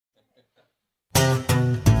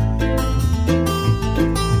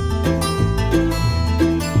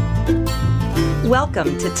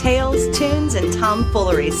Welcome to Tales, Tunes, and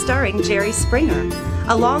Tomfoolery starring Jerry Springer,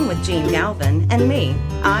 along with Gene Galvin and me.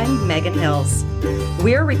 I'm Megan Hills.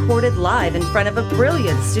 We're recorded live in front of a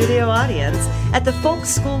brilliant studio audience at the Folk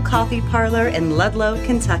School Coffee Parlor in Ludlow,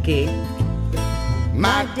 Kentucky.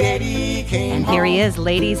 My daddy came And here he is,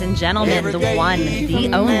 ladies and gentlemen, the one,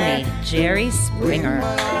 the only, Jerry Springer.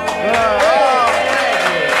 There's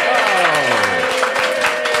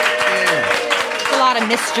a lot of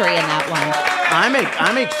mystery in that one.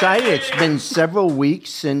 I'm excited. It's been several weeks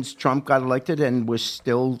since Trump got elected, and we're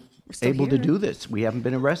still able to do this. We haven't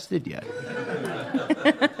been arrested yet.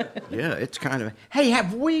 Yeah, it's kind of... Hey,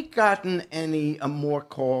 have we gotten any more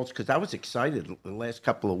calls? Because I was excited the last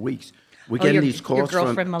couple of weeks. We're getting these calls your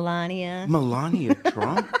girlfriend from... Melania. Melania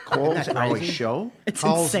Trump calls our show. It's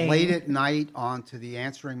calls insane. late at night onto the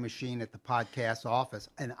answering machine at the podcast office.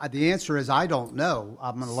 And the answer is, I don't know.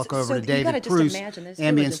 I'm going to look over to David Cruz,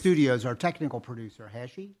 Ambient Studios, our technical producer.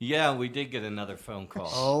 Has she? Yeah, we did get another phone call.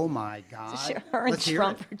 Oh, my God. Her and Let's hear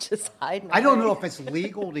Trump it. are just hiding. I don't know if it's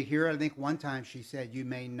legal to hear it. I think one time she said you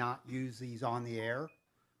may not use these on the air.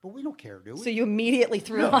 But we don't care, do we? So you immediately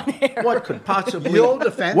threw it on air. What could possibly... You'll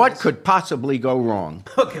defend What us. could possibly go wrong?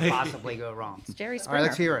 What could possibly go wrong? It's Jerry All Springer. right,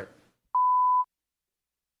 let's hear it.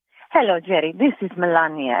 Hello, Jerry. This is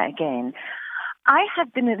Melania again. I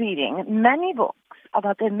have been reading many books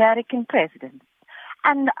about American presidents,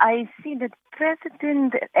 and I see that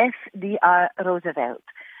President F.D.R. Roosevelt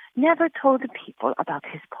never told the people about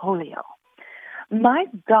his polio. My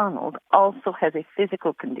Donald also has a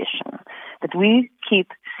physical condition that we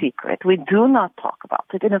keep secret. We do not talk about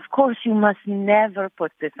it. And, of course, you must never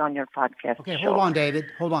put this on your podcast Okay, show. hold on, David.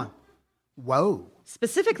 Hold on. Whoa.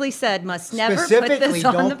 Specifically said, must never put this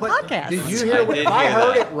on the podcast. Did you hear what? If I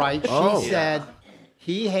heard it right, Oh. she said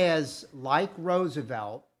he has, like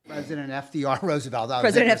Roosevelt, President FDR Roosevelt.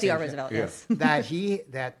 President FDR Roosevelt, yes.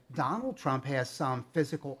 that Donald Trump has some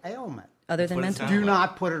physical ailment. Other than mental. Do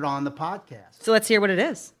not put it on the podcast. So let's hear what it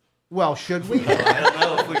is. Well, should we? I don't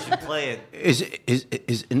know if we should play it. Is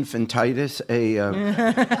infantitis a... I was going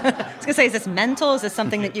to say, is this mental? Is this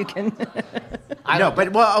something that you can... No,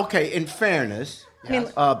 but, well, okay, in fairness,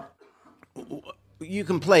 you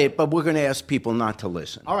can play it, but we're going to ask people not to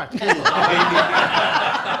listen. All right. Do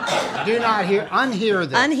not hear, unhear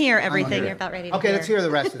this. Unhear everything you're about ready to Okay, hear. let's hear the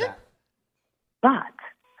rest of that. But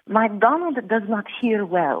my Donald does not hear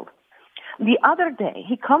well. The other day,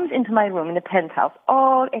 he comes into my room in the penthouse,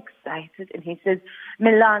 all excited, and he says,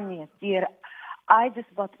 Melania, dear, I just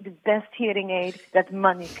bought the best hearing aid that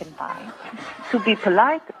money can buy. To be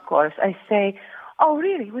polite, of course, I say, oh,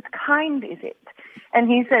 really? What kind is it? And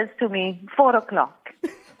he says to me, 4:00.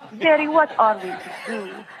 Jerry, what are we to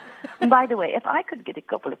do? By the way, if I could get a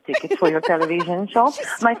couple of tickets for your television show,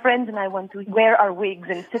 my friends and I want to wear our wigs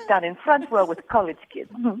and sit down in front row with college kids.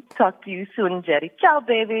 Talk to you soon, Jerry. Ciao,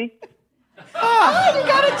 baby. Oh, you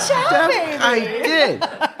got a chat, baby. I did.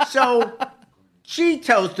 So she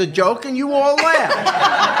tells the joke and you all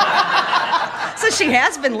laugh. So she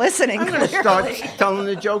has been listening, I'm going to start clearly. telling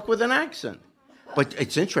the joke with an accent. But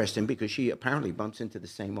it's interesting because she apparently bumps into the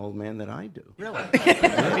same old man that I do. Really?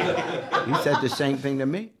 He said the same thing to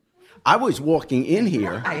me. I was walking in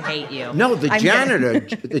here. I hate you. No, the I'm janitor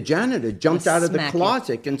jumped out of the smack you.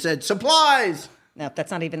 closet and said, "Supplies." No,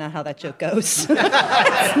 that's not even how that joke goes.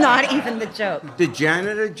 It's not even the joke. The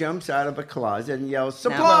janitor jumps out of a closet and yells,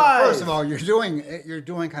 "Supplies!" Well, first of all, you're doing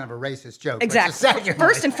kind of a racist joke. Exactly. Secondly,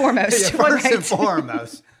 First and foremost. First Right. and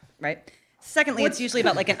foremost. Right. Secondly, it's usually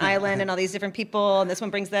about like an island and all these different people, and this one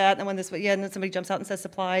brings that, and when this one, and then somebody jumps out and says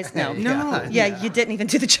supplies. No. No. Yeah, you didn't even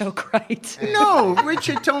do the joke right. No,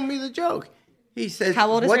 Richard told me the joke. He says, How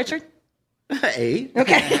old is "What-" Richard? 8.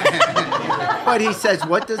 Okay. But he says,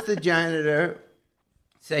 what does the janitor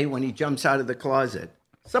say when he jumps out of the closet?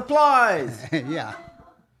 Supplies. Yeah.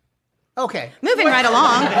 Okay. Moving right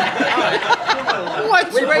along.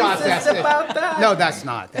 What's We processed racist it. about that? No, that's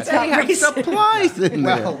not. That's They have supplies in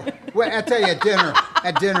there. well, I tell you,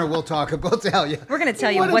 at dinner, we'll talk. We'll tell you. We're going to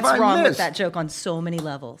tell you What have what's I wrong with missed? that joke on so many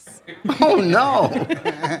levels. Oh, no.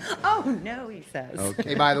 Oh, no, he says.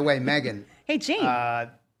 Hey, by the way, Megan. Hey, Gene. I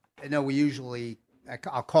know we usually,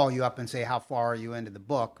 I'll call you up and say, how far are you into the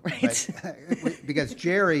book? Right. But, because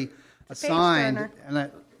Jerry assigned, turner. and I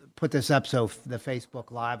put this up so the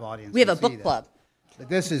Facebook Live audience We have can a see book this. club. But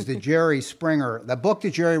this is the Jerry Springer, the book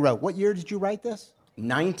that Jerry wrote. What year did you write this?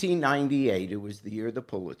 1998, it was the year of the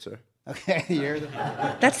Pulitzer. Okay, year.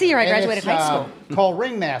 That's the year I And graduated it's, high school. Called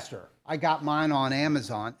Ringmaster. I got mine on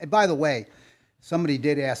Amazon. And by the way, somebody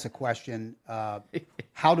did ask a question,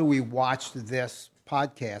 how do we watch this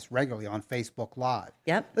podcast regularly on Facebook Live?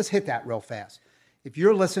 Yep. Let's hit that real fast. if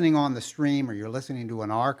you're listening on the stream or you're listening to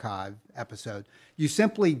an archive episode, you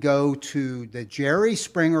simply go to the Jerry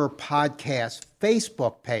Springer Podcast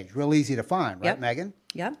Facebook page. Real easy to find, right, Megan?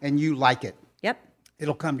 Yep. And you like it. Yep.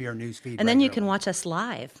 It'll come to your news feed. And then you can watch us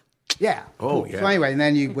live. Yeah. Oh, cool. yeah. So anyway, and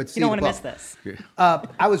then you would see You don't the want to book. miss this.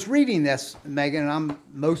 I was reading this, Megan, and I'm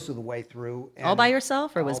most of the way through. All by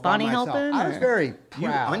yourself, or was all by Bonnie myself. helping? I was very You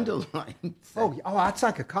proud. underlined. Oh, that's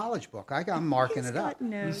like a college book. I'm marking it up.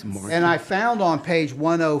 Notes. And I found on page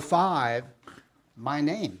 105 my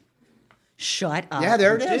name. Shut up. Yeah,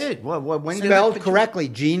 there it You is. did. Well, when did I Spelled put you- correctly,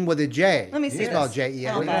 Gene with a J. Let me see Spelled this.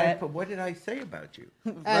 J-E-N. I'll buy it. What did I say about you?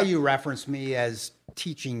 You referenced me as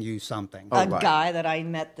teaching you something A right. guy that I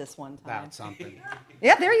met this one time. about something.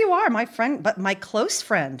 Yeah, there you are, my friend, but my close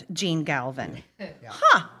friend, Gene Galvin.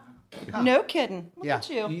 Huh. No kidding. Look Yeah. at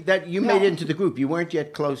you. That you made it into the group. You weren't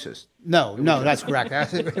yet closest. No, that's correct.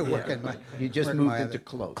 That's working my, You just working moved my into other-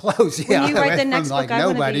 close. Close, yeah. you write the From next like book, I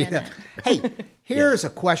wanna nobody. be in it. Hey, here's a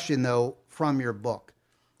question, though, from your book.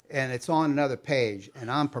 And it's on another page, and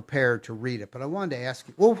I'm prepared to read it. But I wanted to ask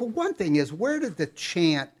you, well, one thing is, where did the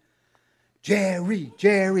chant, Jerry,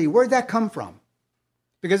 Jerry, where'd that come from?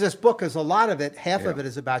 Because this book is a lot of it, half of it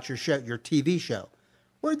is about your show, your TV show.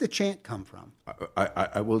 Where'd the chant come from?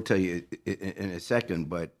 I will tell you in a second,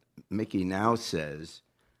 but Mickey now says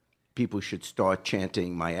people should start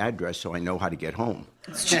chanting my address so I know how to get home.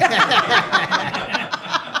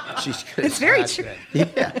 It's very true.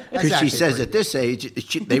 Yeah, because she actually says pretty at this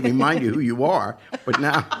age, they remind you who you are. But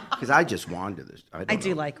now, because I just wander this. I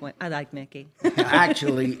do like Mickey.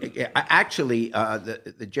 Actually,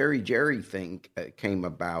 the Jerry thing came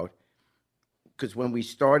about because when we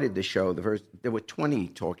started the show, there were 20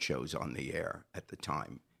 talk shows on the air at the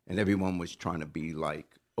time, and everyone was trying to be like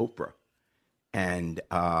Oprah. And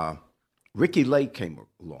Ricky Lake came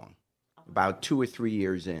along about 2 or 3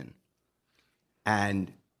 years in,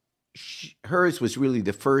 and hers was really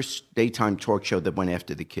the first daytime talk show that went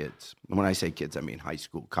after the kids. And when I say kids, I mean high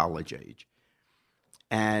school, college age.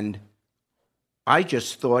 And I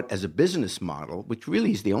just thought as a business model, which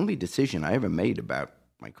really is the only decision I ever made about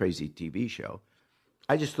my crazy TV show,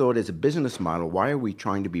 I just thought as a business model, why are we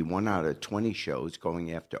trying to be 1 out of 20 shows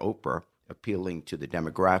going after Oprah, appealing to the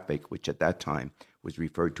demographic, which at that time was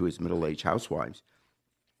referred to as middle-aged housewives?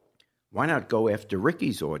 Why not go after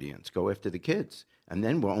Ricky's audience, go after the kids? And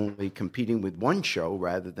then we're only competing with one show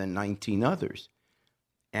rather than 19 others.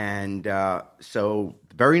 And so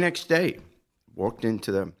the very next day, walked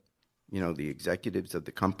into the executives of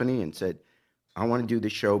the company and said, I want to do the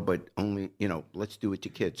show, but only, let's do it to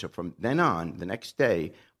kids. So from then on, the next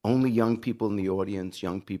day, only young people in the audience,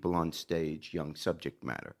 young people on stage, young subject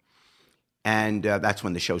matter. And that's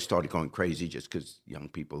when the show started going crazy, just because young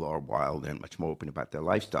people are wild and much more open about their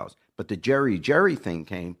lifestyles. But the Jerry thing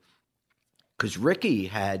came because Ricky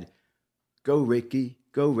had, go Ricky,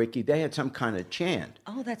 go Ricky. They had some kind of chant.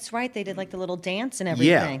 Oh, that's right. They did like the little dance and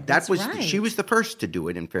everything. Yeah, that's right. She was the first to do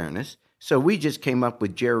it, in fairness. So we just came up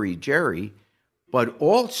with Jerry, but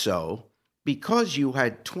also because you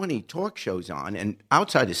had 20 talk shows on, and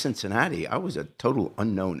outside of Cincinnati, I was a total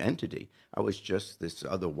unknown entity. I was just this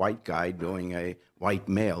other white guy white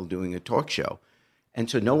male doing a talk show. And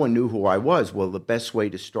so no one knew who I was. Well, the best way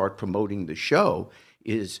to start promoting the show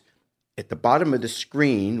is at the bottom of the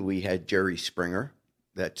screen, we had Jerry Springer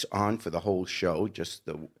that's on for the whole show, just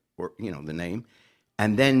the name.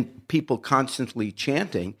 And then people constantly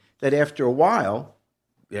chanting that after a while,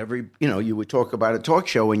 you would talk about a talk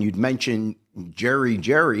show and you'd mention Jerry,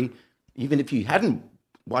 even if you hadn't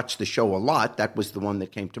watched the show a lot, that was the one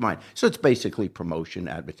that came to mind. So it's basically promotion,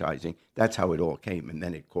 advertising. That's how it all came. And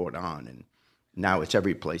then it caught on. And now it's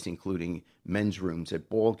every place, including men's rooms at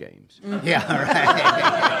ball games. Yeah,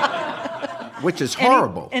 right. Which is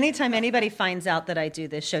horrible. Anytime anybody finds out that I do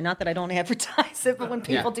this show, not that I don't advertise it, but when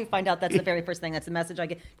people do find out, that's the very first thing. That's the message I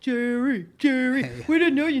get. Jerry, we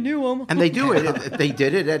didn't know you knew him. And they do it. They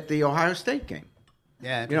did it at the Ohio State game.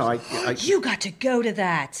 Yeah. You got to go to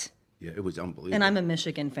that. Yeah, it was unbelievable. And I'm a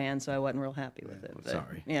Michigan fan, so I wasn't real happy with it. But,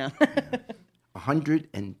 sorry. Yeah.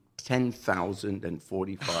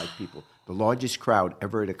 110,045 people. The largest crowd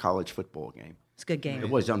ever at a college football game. It's a good game. It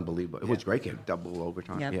was unbelievable. It was a great game. Double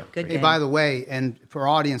overtime. Yeah, Yeah, good Hey, game. by the way, and for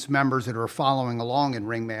audience members that are following along in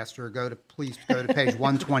Ringmaster, please go to page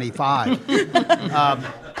 125.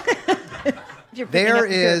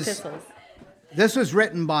 This was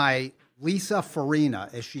written by Lisa Farina.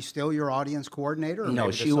 Is she still your audience coordinator? Or No,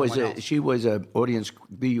 maybe she there's was someone else?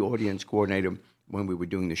 the audience coordinator when we were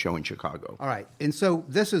doing the show in Chicago. All right. And so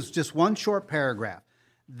this is just one short paragraph.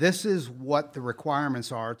 this is what the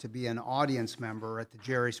requirements are to be an audience member at the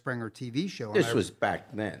Jerry Springer TV show. This was back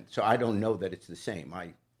then, so I don't know that it's the same.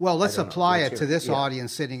 Well, let's apply it to this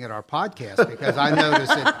audience sitting at our podcast, because I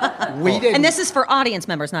noticed that we didn't. And this is for audience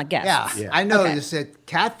members, not guests. Yeah, I noticed that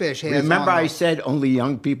Catfish has. Remember, I said only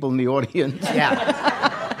young people in the audience.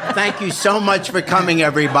 Yeah. Thank you so much for coming,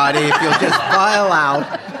 everybody. If you'll just file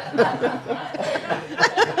out.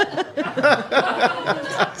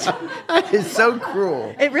 That is so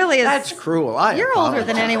cruel. It really is. That's cruel. You're older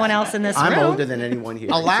than anyone else in this room. I'm older than anyone here.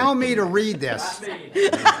 Allow me to read this.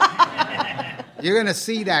 You're going to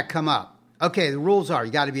see that come up. Okay, the rules are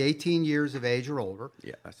you got to be 18 years of age or older.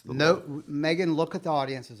 Yeah, that's the law. Megan, look at the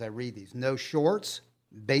audience as I read these. No shorts,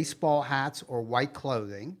 baseball hats, or white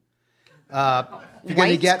clothing. If you're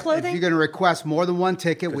going to request more than one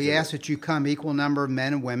ticket, we ask that you come equal number of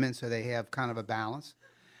men and women so they have kind of a balance.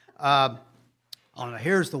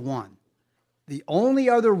 Here's the one. The only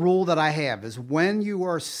other rule that I have is when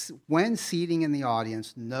seating in the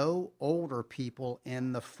audience, no older people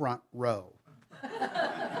in the front row.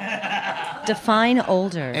 Define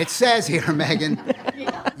older. It says here, Megan,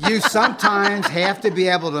 you sometimes have to be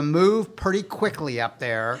able to move pretty quickly up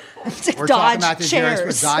there. We're talking about the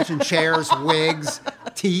chairs. Dodging chairs, wigs,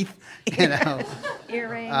 teeth, Earrings.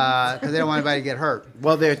 Because they don't want anybody to get hurt.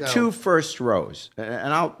 Well, there are two first rows,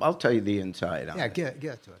 and I'll tell you the inside on it. Get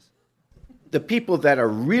it to us. The people that are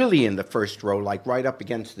really in the first row, like right up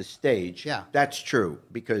against the stage, that's true.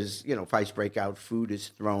 Because, if ice break out, food is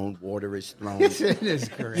thrown, water is thrown. It is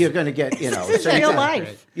great. You're going to get, This is real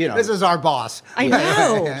life. This is our boss. I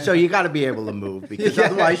know. So you got to be able to move, because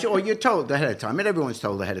otherwise, or you're told ahead of time, and everyone's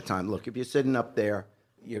told ahead of time, look, if you're sitting up there,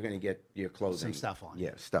 you're going to get your clothing. Some stuff on you.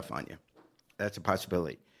 Yeah, stuff on you. That's a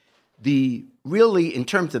possibility. Really, in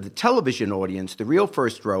terms of the television audience, the real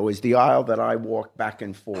first row is the aisle that I walk back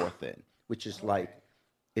and forth in, which is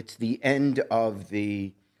it's the end of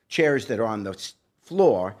the chairs that are on the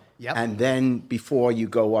floor, and then before you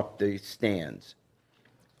go up the stands.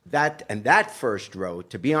 That first row,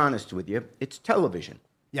 to be honest with you, it's television.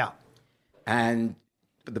 Yeah. And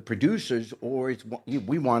the producers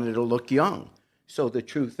we wanted to look young. So the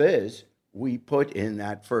truth is, we put in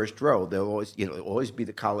that first row. There'll always be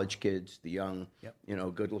the college kids, the young,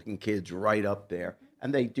 good-looking kids right up there.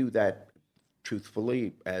 And they do that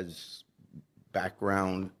truthfully as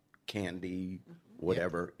background, candy,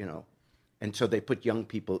 whatever, And so they put young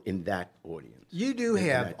people in that audience. You do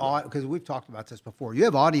have, because we've talked about this before, you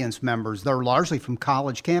have audience members. They're largely from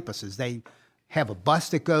college campuses. They have a bus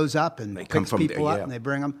that goes up and picks people up and they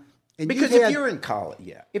bring them. And because if you're in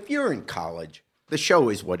college, the show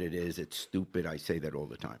is what it is. It's stupid. I say that all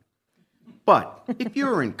the time. But if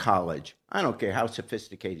you're in college, I don't care how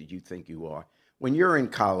sophisticated you think you are. When you're in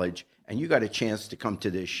college and you got a chance to come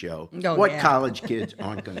to this show, college kids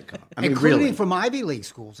aren't going to come? I mean, including from Ivy League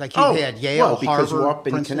schools. Like you had Yale, because Harvard, we're up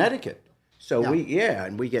in Princeton. Connecticut. So we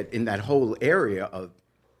get in that whole area of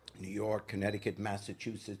New York, Connecticut,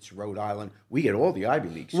 Massachusetts, Rhode Island. We get all the Ivy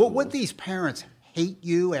League schools. Well, would these parents hate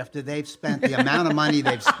you after they've spent the amount of money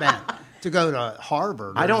they've spent to go to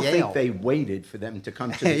Harvard or I don't Yale? think they waited for them to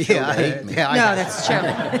come to the show to hate me. No, that's true.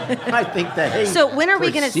 I think the hate So when are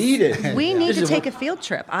we going to? We need to take a field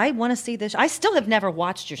trip. I want to see this. I still have never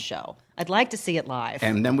watched your show. I'd like to see it live.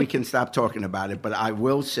 And then we can stop talking about it. But I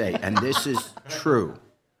will say, and this is true,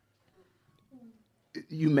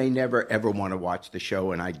 you may never, ever want to watch the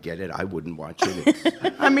show, and I get it. I wouldn't watch it.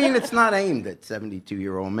 It's not aimed at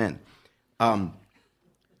 72-year-old men.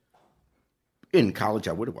 In college,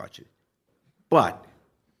 I would have watched it. But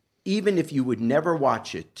even if you would never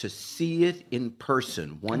watch it, to see it in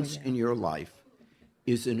person once in your life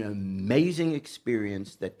is an amazing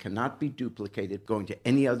experience that cannot be duplicated going to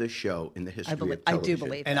any other show in the history of television. I do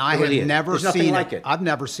believe And I have never seen it. I've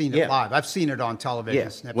never seen it live. I've seen it on television.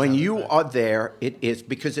 Yes. When you are there, it is,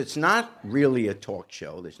 because it's not really a talk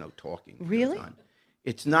show. There's no talking. Really?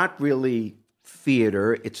 It's not really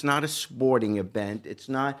theater. It's not a sporting event. It's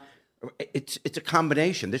a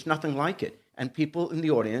combination. There's nothing like it. And people in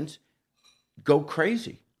the audience go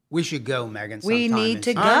crazy. We should go, Megan. We need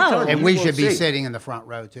to go. And we should be sitting in the front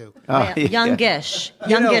row, too. Youngish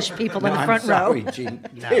people in the front sorry, row. Gene.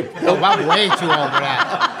 I'm way too old for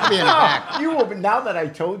that. I'll be in the back. Now that I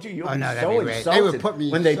told you, you'll be that'd so be great. insulted They would put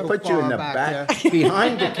me when they so put you in far the back back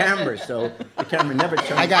behind the camera, so the camera never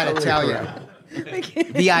turns. I got to totally tell around. you,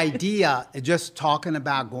 the idea, just talking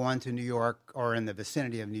about going to New York or in the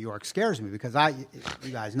vicinity of New York scares me, because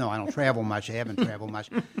you guys know I don't travel much. I haven't traveled much.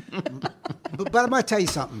 But I'm going to tell you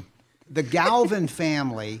something. The Galvin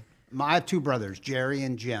family, I have two brothers, Jerry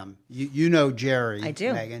and Jim. You know Jerry. I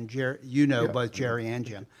do. Megan. Both Jerry and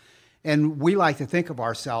Jim. And we like to think of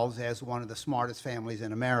ourselves as one of the smartest families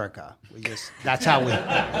in America. That's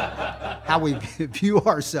how we view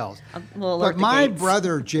ourselves. We'll But alert the my gates.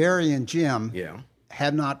 brother Jerry and Jim Yeah.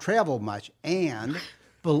 have not traveled much, and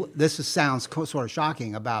sounds sort of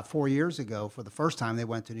shocking. About 4 years ago, for the first time, they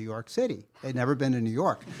went to New York City. They'd never been to New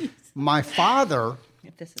York. My father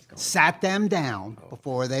If this is going. sat them down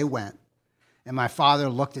before they went, and my father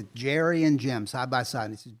looked at Jerry and Jim side by side,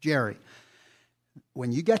 and he said, "Jerry,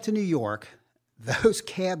 when you get to New York, those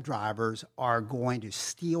cab drivers are going to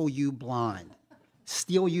steal you blind.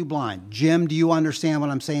 Steal you blind. Jim, do you understand what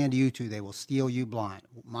I'm saying to you two? They will steal you blind.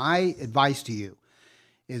 My advice to you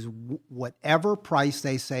is whatever price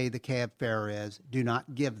they say the cab fare is, do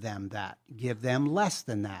not give them that. Give them less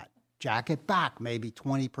than that. Jack it back, maybe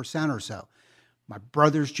 20% or so." My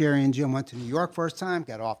brothers Jerry and Jim went to New York first time,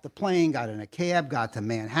 got off the plane, got in a cab, got to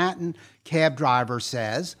Manhattan. Cab driver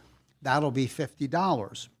says, "That'll be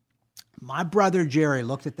 $50. My brother Jerry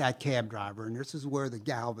looked at that cab driver, and this is where the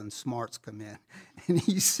Galvin smarts come in. And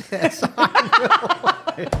he says,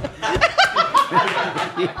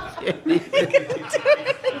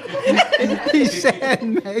 he said,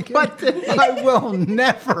 "Megan, I will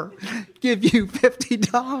never give you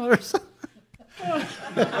 $50.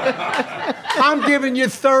 I'm giving you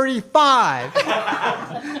 35.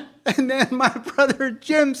 And then my brother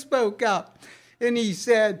Jim spoke up. And he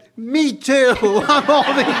said, "Me too. I'm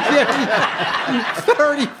only giving you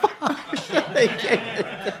 35.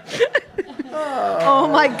 Oh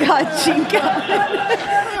my God, Gene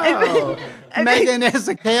Galvin. Megan, as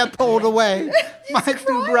the cab pulled away, my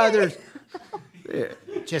two brothers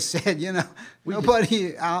just said,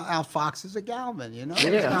 nobody outfoxes a Galvin, It's not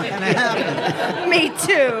going to happen. Me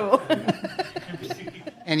too.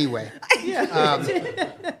 Anyway.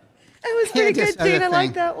 That was pretty Just good, Gene. I other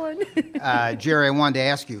like thing. that one. Jerry, I wanted to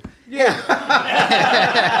ask you.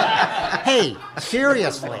 Hey,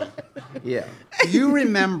 seriously. Yeah. You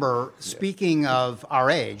remember, speaking of our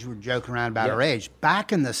age, we're joking around about our age,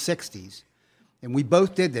 back in the 60s, and we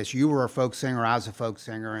both did this. You were a folk singer, I was a folk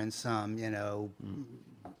singer, and some,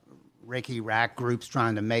 Ricky Rack groups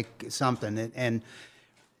trying to make something.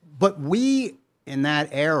 But we, in that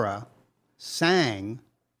era, sang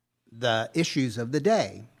the issues of the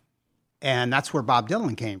day. And that's where Bob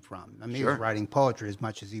Dylan came from. I mean, he was writing poetry as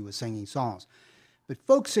much as he was singing songs. But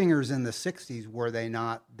folk singers in the 60s, were they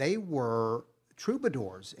not? They were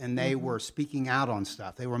troubadours, and they were speaking out on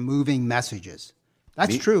stuff. They were moving messages.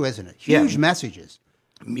 That's true, isn't it? Huge messages.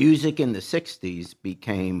 Music in the 60s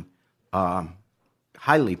became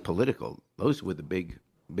highly political. Those were the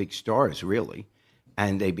big stars, really.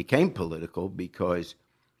 And they became political because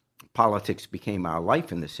politics became our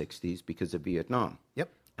life in the 60s because of Vietnam. Yep.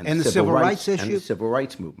 And the civil rights issue. And the civil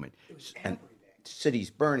rights movement. And cities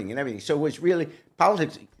burning and everything. So it was really,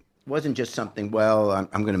 politics wasn't just something, well,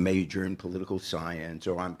 I'm going to major in political science,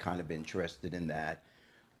 or I'm kind of interested in that.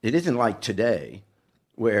 It isn't like today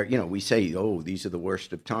where, we say, oh, these are the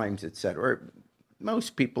worst of times, et cetera.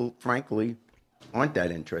 Most people, frankly, aren't that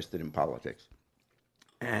interested in politics.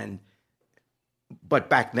 But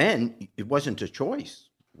back then, it wasn't a choice.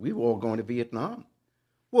 We were all going to Vietnam.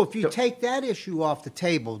 Well, if you take that issue off the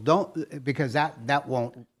table, because that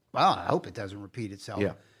won't, well, I hope it doesn't repeat itself.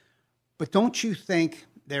 Yeah. But don't you think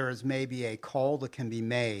there is maybe a call that can be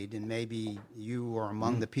made, and maybe you are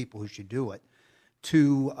among the people who should do it,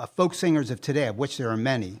 to folk singers of today, of which there are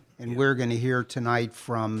many, and we're going to hear tonight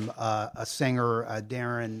from a singer,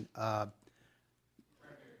 Darren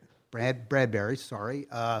Bradbury,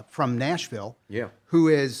 from Nashville, who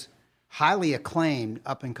is highly acclaimed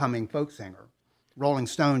up-and-coming folk singer. Rolling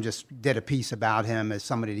Stone just did a piece about him as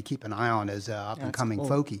somebody to keep an eye on as up-and-coming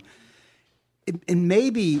folkie. And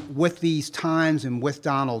maybe with these times and with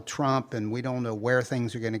Donald Trump, and we don't know where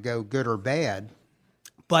things are going to go, good or bad,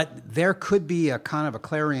 but there could be a kind of a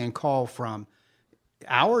clarion call from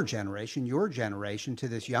our generation, your generation, to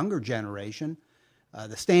this younger generation.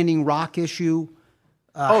 The Standing Rock issue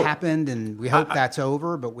happened, and we hope that's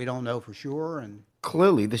over, but we don't know for sure. And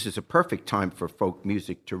clearly, this is a perfect time for folk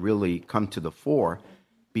music to really come to the fore,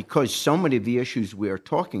 because so many of the issues we are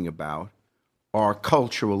talking about are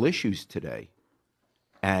cultural issues today.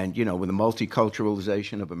 And, with the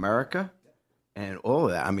multiculturalization of America and all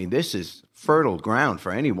of that, I mean, this is fertile ground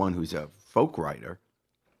for anyone who's a folk writer.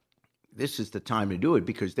 This is the time to do it,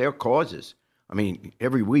 because their causes, I mean,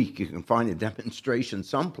 every week you can find a demonstration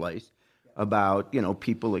someplace about,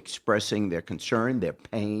 people expressing their concern, their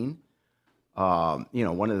pain.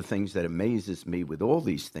 One of the things that amazes me with all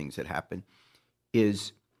these things that happen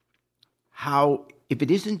is how, if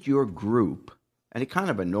it isn't your group, and it kind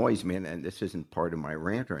of annoys me, and this isn't part of my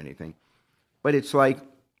rant or anything, but it's like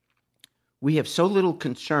we have so little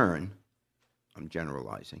concern, I'm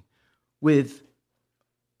generalizing, with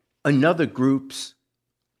another group's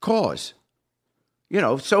cause.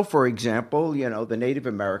 So for example, the Native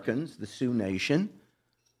Americans, the Sioux Nation,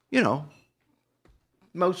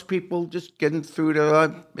 most people just getting through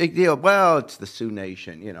the big deal. Well, it's the Sioux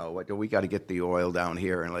Nation, we got to get the oil down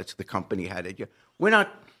here and the company had it. We're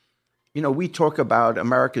not, we talk about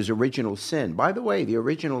America's original sin. By the way, the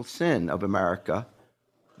original sin of America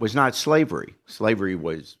was not slavery. Slavery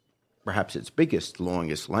was perhaps its biggest,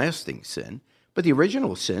 longest lasting sin. But the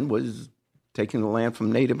original sin was taking the land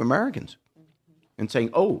from Native Americans and saying,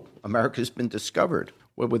 oh, America's been discovered.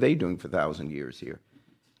 What were they doing for 1,000 years here?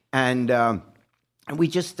 And we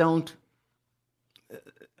just don't,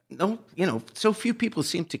 so few people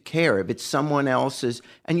seem to care if it's someone else's.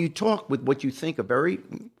 And you talk with what you think are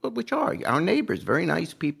which are our neighbors, very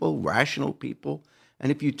nice people, rational people.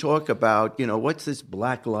 And if you talk about, what's this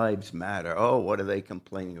Black Lives Matter? Oh, what are they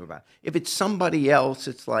complaining about? If it's somebody else,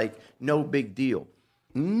 it's like no big deal.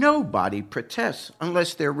 Nobody protests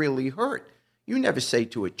unless they're really hurt. You never say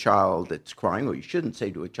to a child that's crying, or you shouldn't say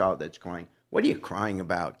to a child that's crying, what are you crying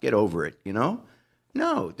about? Get over it,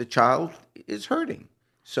 No, the child is hurting.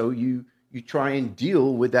 So you try and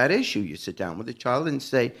deal with that issue. You sit down with the child and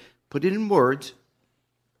say, put it in words.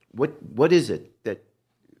 What is it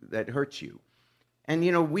that hurts you?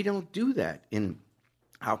 And, we don't do that in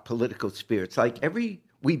our political sphere. It's like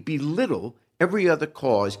we belittle every other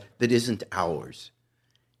cause that isn't ours.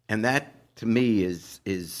 And that, to me, is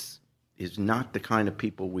not the kind of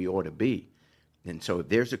people we ought to be. And so if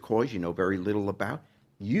there's a cause you know very little about,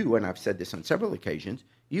 you, and I've said this on several occasions,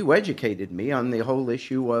 you educated me on the whole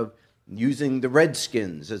issue of using the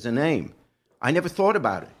Redskins as a name. I never thought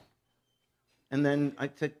about it. And then I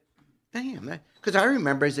said, damn, because I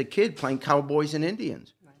remember as a kid playing Cowboys and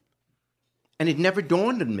Indians. Right. And it never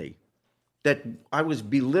dawned on me that I was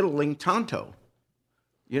belittling Tonto.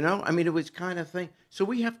 It was kind of thing. So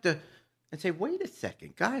we have to say, wait a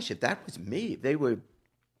second, gosh, if that was me, if they were,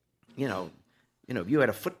 if you had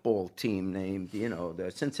a football team named,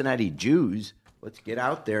 the Cincinnati Jews, let's get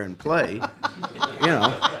out there and play,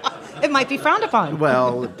 It might be frowned upon.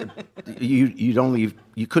 Well,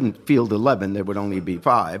 you couldn't field 11. There would only be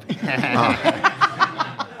 5.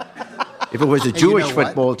 If it was a Jewish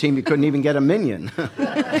football team, you couldn't even get a minion.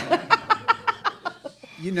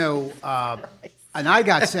 And I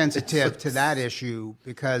got sensitive to that issue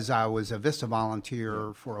because I was a Vista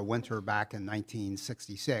volunteer for a winter back in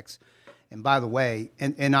 1966. And by the way,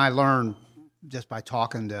 and I learned just by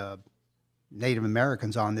talking to Native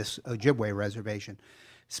Americans on this Ojibwe reservation.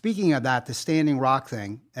 Speaking of that, the Standing Rock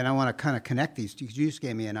thing, and I want to kind of connect these because you just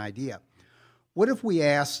gave me an idea. What if we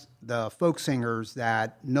asked the folk singers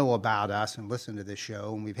that know about us and listen to this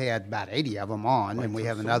show, and we've had about 80 of them on, and we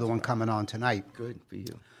have another one coming on tonight. Good for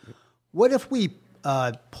you. What if we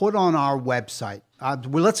put on our website,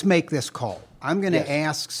 let's make this call. I'm going to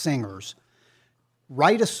ask singers,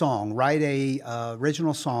 write a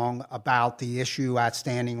original song about the issue at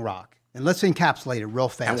Standing Rock. And let's encapsulate it real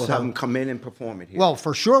fast. And we'll have them come in and perform it here. Well,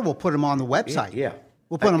 for sure, we'll put them on the website. Yeah.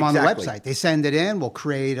 We'll put them on the website. They send it in. We'll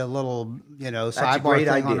create a little, sidebar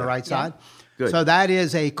thing on the right side. Good. So that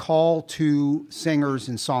is a call to singers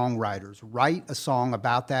and songwriters. Write a song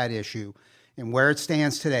about that issue and where it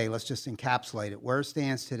stands today. Let's just encapsulate it. Where it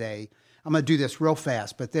stands today. I'm going to do this real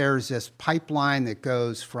fast, but there's this pipeline that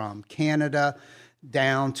goes from Canada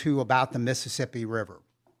down to about the Mississippi River.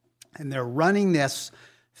 And they're running this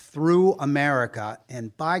through America,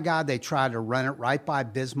 and by God, they tried to run it right by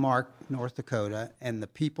Bismarck, North Dakota, and the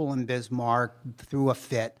people in Bismarck threw a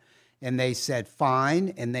fit, and they said,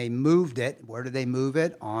 fine, and they moved it. Where did they move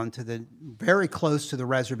it? Onto very close to the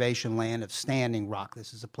reservation land of Standing Rock.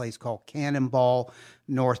 This is a place called Cannonball,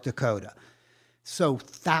 North Dakota. So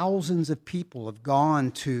thousands of people have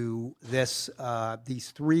gone to these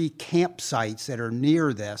 3 campsites that are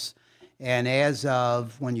near this. And as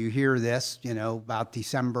of when you hear this, about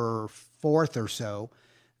December 4th or so,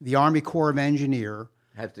 the Army Corps of Engineers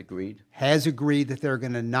has agreed that they're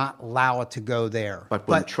going to not allow it to go there. But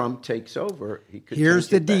when Trump takes over, he could. Here's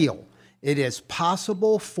the deal. It is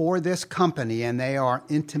possible for this company, and they are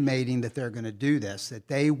intimating that they're going to do this, that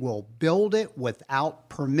they will build it without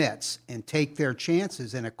permits and take their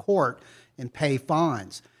chances in a court and pay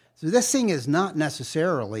fines. So this thing is not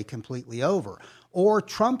necessarily completely over. Or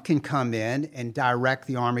Trump can come in and direct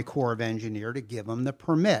the Army Corps of Engineers to give them the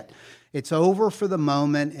permit. It's over for the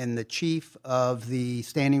moment, and the chief of the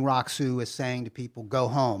Standing Rock Sioux is saying to people, go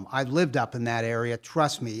home. I've lived up in that area.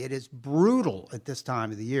 Trust me, it is brutal at this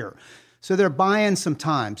time of the year. So they're buying some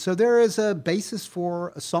time. So there is a basis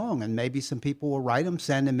for a song, and maybe some people will write them,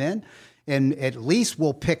 send them in, And at least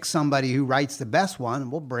we'll pick somebody who writes the best one,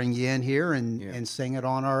 and we'll bring you in here and sing it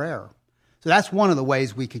on our air. So that's one of the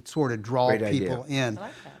ways we could sort of draw people in. I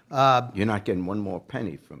like that. You're not getting one more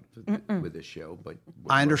penny with this show, but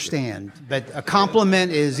I understand, but a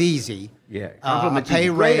compliment is easy. Yeah, compliment. Pay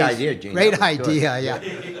great raise, idea, Gene. Great idea, yeah.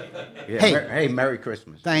 Hey, Merry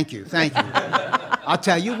Christmas. Thank you. I'll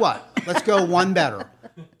tell you what. Let's go one better.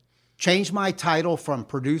 Change my title from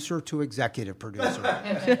producer to executive producer.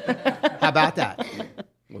 How about that?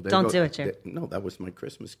 Well, Don't do it, Jerry. No, that was my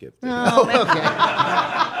Christmas gift. Oh, okay.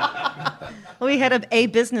 We had a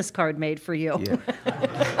business card made for you. Yeah.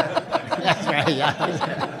 That's right,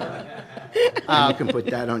 yeah. And you can put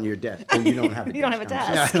that on your desk. Oh, you don't have a desk. You don't have a I'm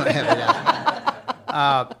desk. I don't have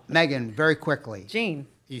that. Megan, very quickly. Gene.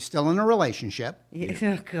 You still in a relationship?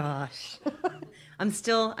 Oh gosh. I'm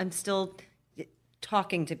still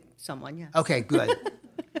talking to someone, yeah. Okay, good.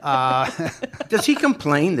 Does he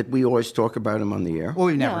complain that we always talk about him on the air? Well,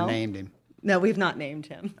 we've never No. named him. No, we've not named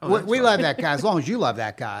him. We love that guy as long as you love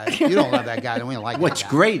that guy. If you don't love that guy, then we don't like What's that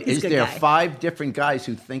guy. great He's is a good there guy. are 5 different guys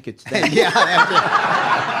who think it's them. Yeah.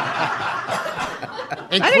 I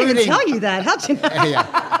didn't even tell you that. How'd you know?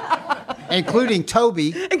 Yeah. Including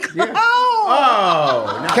Toby.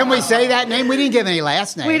 Oh, no. Can we say that name? We didn't give any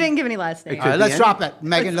last name. We didn't give any last name. All right, Could let's be drop it.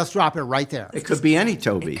 Megan, let's drop it right there. It could be any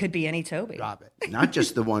Toby, Could be any Toby. Drop it. not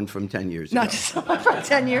just the one from 10 years ago. Not just someone from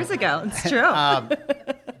 10 years ago. It's true.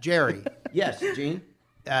 Jerry, Yes, Gene.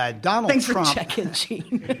 Donald Thanks Trump. for checking,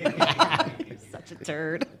 Gene. You're such a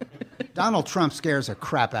turd. Donald Trump scares the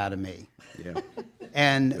crap out of me. Yeah.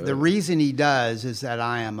 And the reason he does is that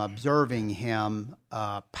I am observing him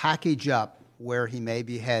package up where he may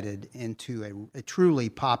be headed into a truly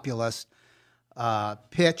populist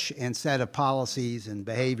pitch and set of policies and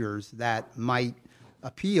behaviors that might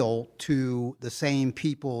appeal to the same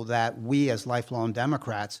people that we as lifelong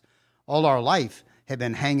Democrats all our life have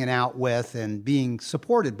been hanging out with and being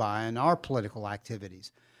supported by in our political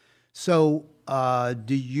activities. So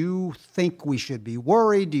do you think we should be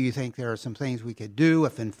worried? Do you think there are some things we could do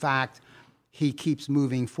if, in fact, he keeps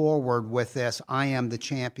moving forward with this, I am the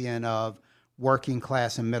champion of working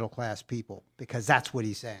class and middle class people? Because that's what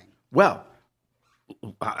he's saying. Well,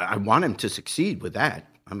 I want him to succeed with that.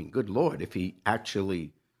 I mean, good Lord, if he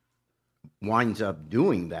actually winds up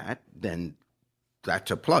doing that, then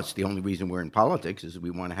that's a plus. The only reason we're in politics is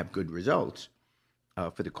we want to have good results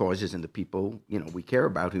for the causes and the people, we care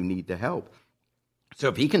about who need the help. So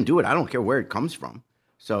if he can do it, I don't care where it comes from.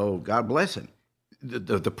 So God bless him.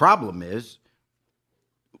 The problem is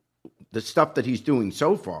the stuff that he's doing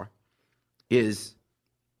so far is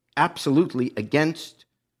absolutely against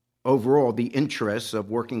overall the interests of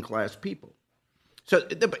working class people. So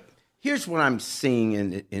here's what I'm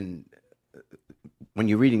seeing in when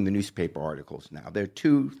you're reading the newspaper articles now. There are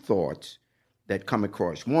 2 thoughts that come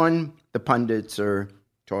across. One, the pundits are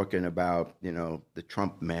talking about, the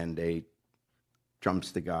Trump mandate.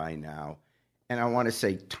 Trump's the guy now. And I want to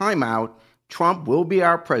say, time out. Trump will be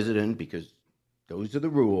our president because those are the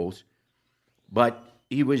rules. But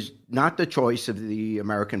he was not the choice of the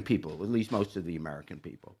American people, at least most of the American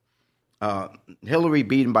people. Hillary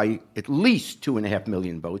beat him by at least 2.5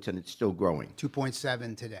 million votes, and it's still growing.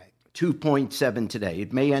 2.7 today. 2.7 today.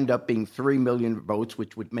 It may end up being 3 million votes,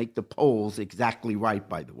 which would make the polls exactly right,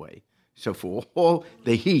 by the way. So for all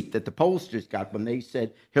the heat that the pollsters got when they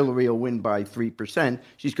said Hillary will win by 3%,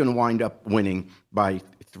 she's going to wind up winning by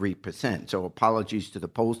 3%. So apologies to the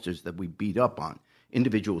pollsters that we beat up on.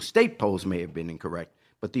 Individual state polls may have been incorrect,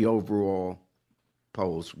 but the overall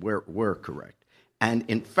polls were correct. And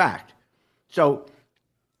in fact, so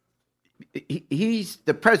he's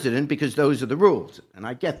the president because those are the rules, and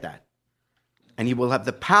I get that. And he will have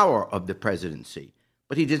the power of the presidency,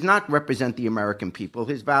 but he does not represent the American people.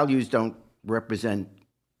 His values don't represent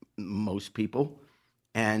most people.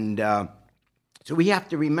 And so we have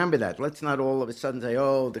to remember that. Let's not all of a sudden say,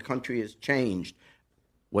 oh, the country has changed.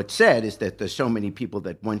 What's said is that there's so many people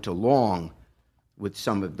that went along with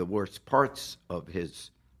some of the worst parts of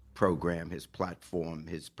his program, his platform,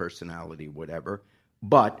 his personality, whatever,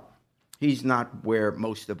 but he's not where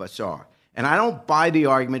most of us are. And I don't buy the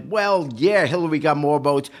argument, well, yeah, Hillary got more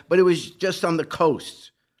votes, but it was just on the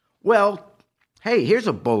coasts. Well, hey, here's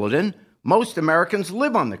a bulletin. Most Americans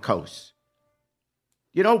live on the coasts.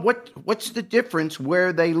 What's the difference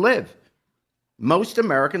where they live? Most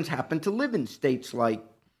Americans happen to live in states like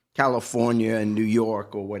California and New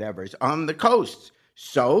York or whatever, is on the coasts.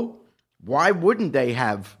 So why wouldn't they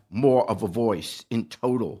have more of a voice in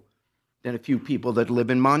total than a few people that live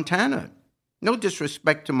in Montana? No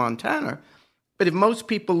disrespect to Montana, but if most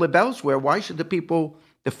people live elsewhere, why should the people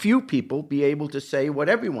the few people be able to say what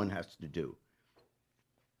everyone has to do.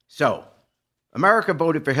 So, America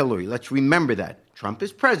voted for Hillary. Let's remember that. Trump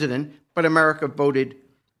is president, but America voted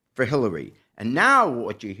for Hillary. And now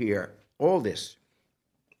what you hear, all this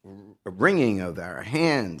wringing of our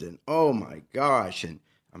hands, and oh my gosh, and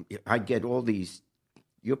I get all these,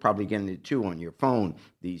 you're probably getting it too on your phone,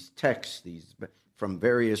 these texts, these from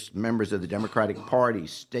various members of the Democratic Party,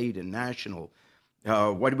 state and national.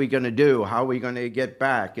 What are we going to do? How are we going to get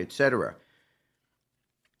back, etc.?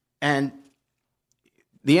 And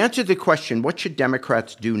the answer to the question, what should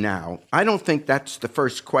Democrats do now? I don't think that's the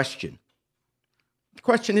first question. The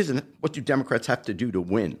question isn't, what do Democrats have to do to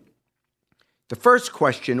win? The first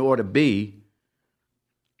question ought to be,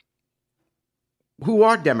 who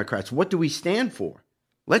are Democrats? What do we stand for?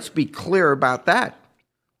 Let's be clear about that.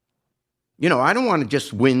 You know, I don't want to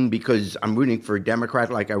just win because I'm rooting for a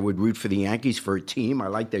Democrat like I would root for the Yankees for a team. I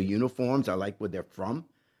like their uniforms. I like where they're from.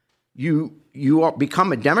 You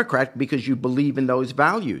become a Democrat because you believe in those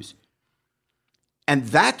values. And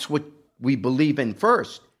that's what we believe in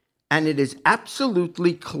first. And it is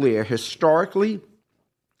absolutely clear historically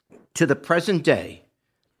to the present day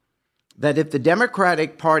that if the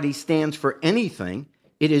Democratic Party stands for anything,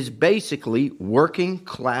 it is basically working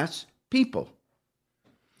class people.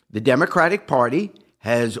 The Democratic Party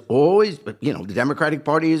has always, the Democratic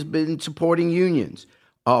Party has been supporting unions,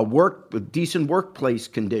 decent workplace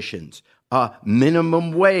conditions,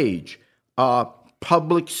 minimum wage,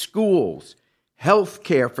 public schools, health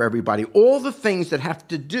care for everybody, all the things that have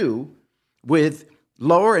to do with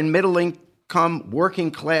lower and middle income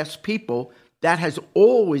working class people. That has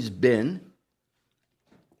always been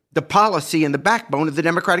the policy and the backbone of the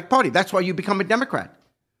Democratic Party. That's why you become a Democrat.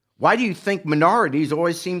 Why do you think minorities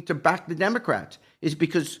always seem to back the Democrats? It's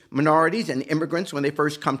because minorities and immigrants, when they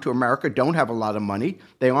first come to America, don't have a lot of money.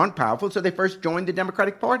 They aren't powerful, so they first join the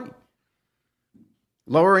Democratic Party.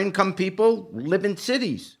 Lower income people live in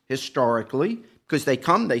cities historically because they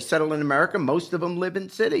come, they settle in America. Most of them live in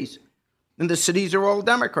cities, and the cities are all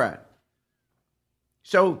Democrat.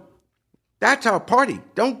 So that's our party.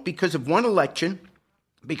 Don't, because of one election,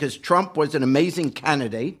 because Trump was an amazing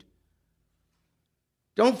candidate,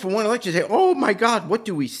 don't for one election say, oh my God, what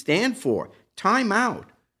do we stand for? Time out.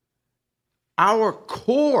 Our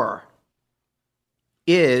core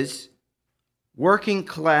is working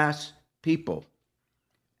class people.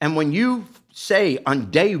 And when you say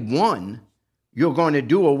on day one, you're going to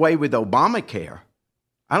do away with Obamacare,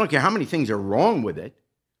 I don't care how many things are wrong with it,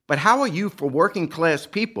 but how are you for working class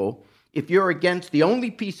people if you're against the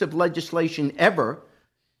only piece of legislation ever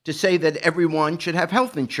to say that everyone should have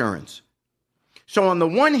health insurance? So on the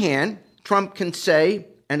one hand, Trump can say,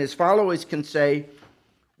 and his followers can say,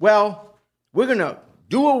 well, we're going to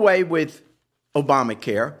do away with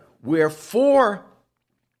Obamacare. We're for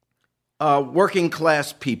working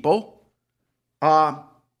class people.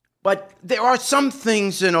 But there are some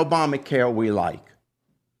things in Obamacare we like.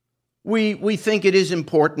 We think it is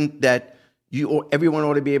important that everyone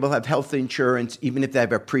ought to be able to have health insurance even if they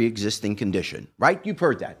have a pre-existing condition, right? You've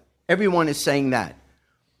heard that. Everyone is saying that.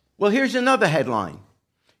 Well, here's another headline.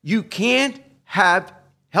 You can't have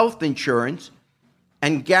health insurance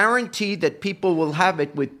and guarantee that people will have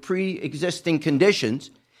it with pre-existing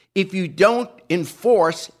conditions if you don't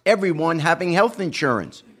enforce everyone having health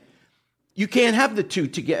insurance. You can't have the two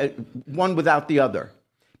together, one without the other.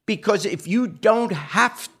 Because if you don't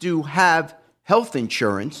have to have health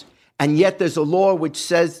insurance, and yet there's a law which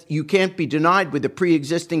says you can't be denied with a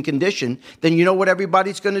pre-existing condition, then you know what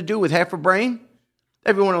everybody's going to do with half a brain?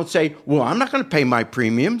 Everyone will say, well, I'm not going to pay my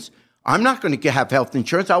premiums. I'm not going to have health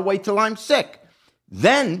insurance. I'll wait till I'm sick.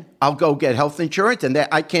 Then I'll go get health insurance, and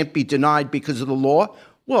I can't be denied because of the law.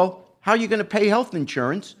 Well, how are you going to pay health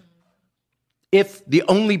insurance if the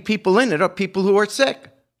only people in it are people who are sick?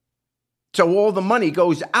 So all the money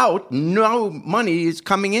goes out, no money is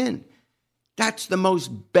coming in. That's the most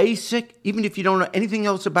basic, even if you don't know anything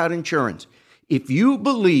else about insurance. If you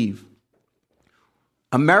believe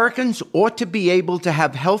Americans ought to be able to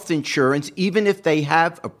have health insurance even if they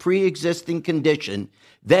have a pre-existing condition,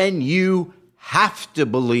 then you have to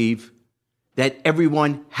believe that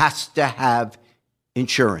everyone has to have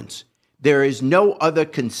insurance. There is no other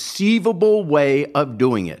conceivable way of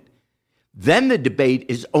doing it. Then the debate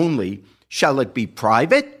is only, shall it be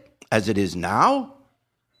private, as it is now?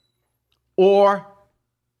 Or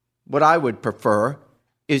what I would prefer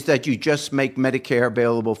is that you just make Medicare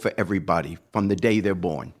available for everybody from the day they're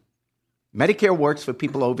born. Medicare works for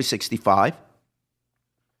people over 65.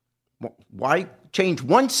 Why change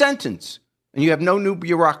one sentence and you have no new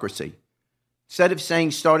bureaucracy? Instead of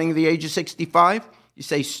saying starting at the age of 65, you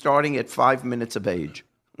say starting at 5 minutes of age.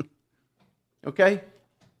 okay?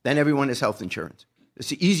 Then everyone has health insurance. It's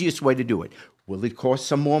the easiest way to do it. Will it cost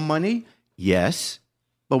some more money? Yes.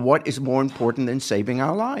 But what is more important than saving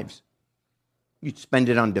our lives? You'd spend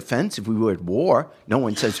it on defense if we were at war. No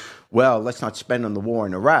one says, well, let's not spend on the war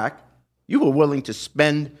in Iraq. You were willing to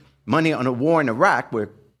spend money on a war in Iraq where,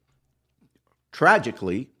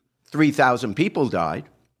 tragically, 3,000 people died.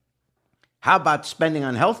 How about spending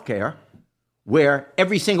on health care where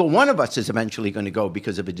every single one of us is eventually going to go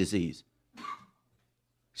because of a disease?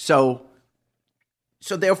 So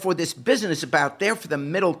therefore, this business about there for the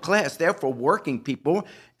middle class, there for working people,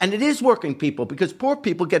 and it is working people because poor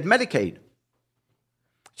people get Medicaid.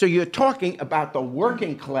 So you're talking about the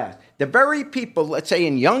working class, the very people, let's say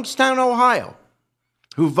in Youngstown, Ohio,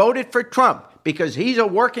 who voted for Trump because he's a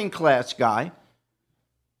working class guy,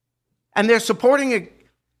 and they're supporting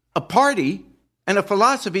a party and a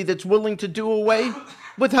philosophy that's willing to do away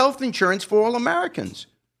with health insurance for all Americans.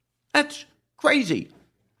 That's crazy.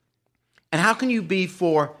 And how can you be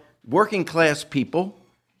for working class people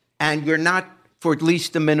and you're not for at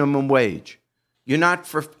least the minimum wage? You're not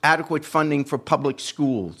for adequate funding for public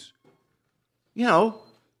schools. You know,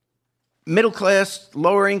 middle class,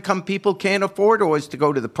 lower income people can't afford always to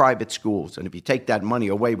go to the private schools. And if you take that money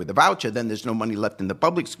away with the voucher, then there's no money left in the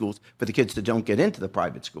public schools for the kids that don't get into the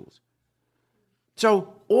private schools.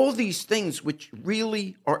 So all these things which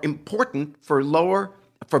really are important for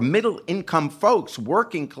middle income folks,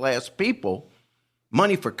 working class people,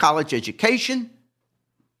 money for college education,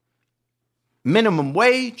 minimum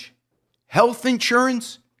wage, health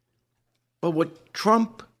insurance. But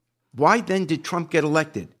why then did Trump get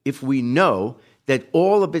elected if we know that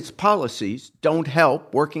all of its policies don't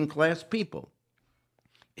help working class people?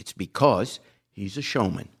 It's because he's a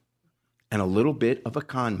showman and a little bit of a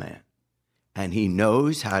con man. And he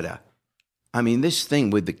knows how to, this thing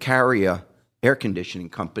with the Carrier air conditioning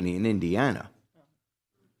company in Indiana.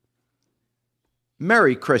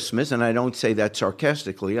 Merry Christmas, and I don't say that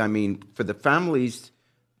sarcastically. For the families,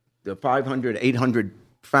 the 500, 800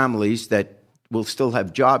 families that will still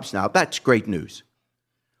have jobs now, that's great news.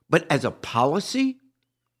 But as a policy,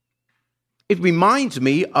 it reminds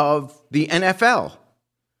me of the NFL.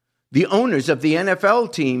 The owners of the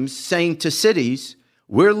NFL teams saying to cities,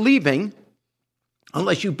 we're leaving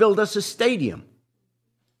unless you build us a stadium.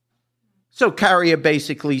 So Carrier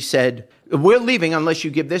basically said, we're leaving unless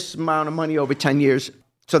you give this amount of money over 10 years.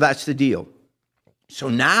 So that's the deal. So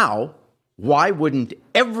now, why wouldn't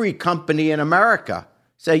every company in America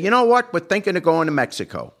say, you know what, we're thinking of going to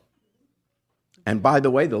Mexico. And by the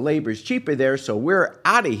way, the labor's cheaper there, so we're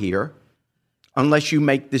out of here unless you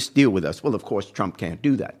make this deal with us. Well, of course, Trump can't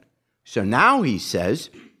do that. So now he says,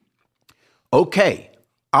 okay,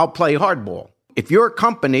 I'll play hardball. If your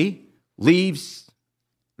company leaves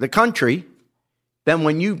the country, then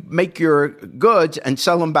when you make your goods and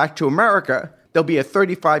sell them back to America, there'll be a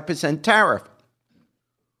 35% tariff.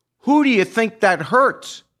 Who do you think that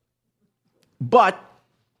hurts? But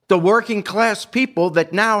the working class people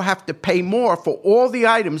that now have to pay more for all the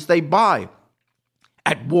items they buy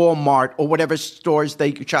at Walmart or whatever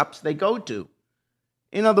shops they go to.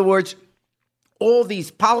 In other words, all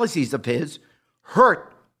these policies of his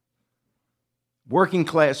hurt working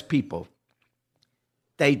class people.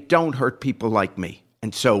 They don't hurt people like me.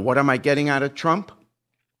 And so what am I getting out of Trump?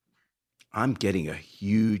 I'm getting a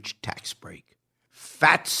huge tax break.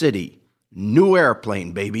 Fat city, new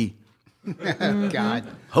airplane, baby. God.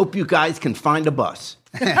 Hope you guys can find a bus.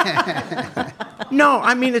 No,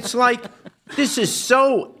 it's like, this is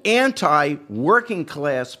so anti-working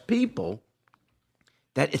class people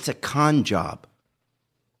that it's a con job.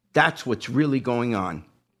 That's what's really going on.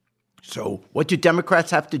 So what do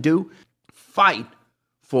Democrats have to do? Fight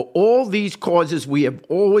for all these causes we have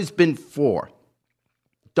always been for.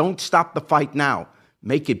 Don't stop the fight now.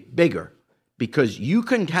 Make it bigger. Because you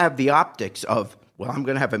can have the optics of, well, I'm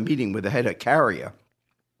going to have a meeting with the head of Carrier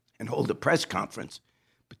and hold a press conference.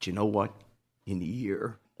 But you know what? In a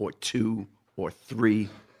year or 2 or 3,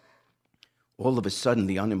 all of a sudden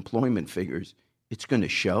the unemployment figures, it's going to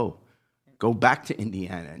show. Go back to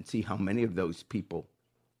Indiana and see how many of those people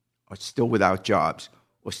are still without jobs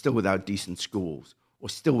or still without decent schools or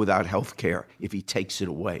still without health care if he takes it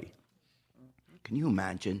away. Can you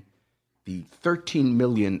imagine the 13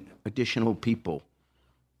 million additional people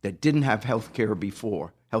that didn't have health care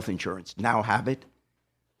before, health insurance, now have it?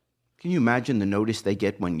 Can you imagine the notice they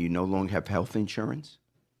get when you no longer have health insurance?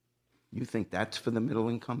 You think that's for the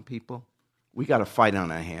middle-income people? We got a fight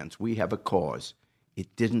on our hands. We have a cause.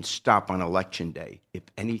 It didn't stop on Election Day. If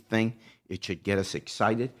anything, it should get us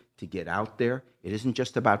excited to get out there. It isn't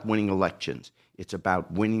just about winning elections. It's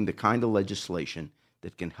about winning the kind of legislation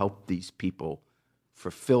that can help these people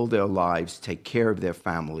fulfill their lives, take care of their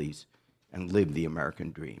families, and live the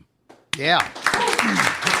American dream. Yeah.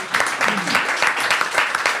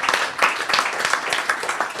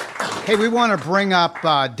 Hey, we want to bring up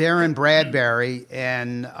Darren Bradbury,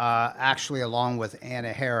 and actually along with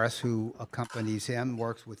Anna Harris, who accompanies him,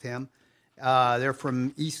 works with him. They're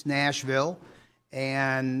from East Nashville,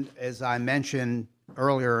 and as I mentioned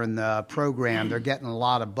earlier in the program, they're getting a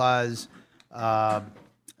lot of buzz.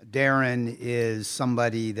 Darren is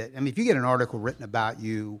somebody that, I mean, if you get an article written about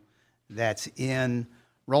you that's in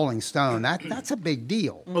Rolling Stone, that's a big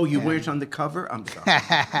deal. Oh, you wear it on the cover? I'm sorry.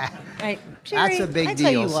 Right. Jerry, That's a big I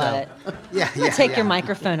deal. tell you what. Yeah, Take your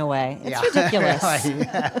microphone away. It's ridiculous.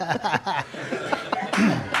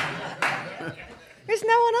 There's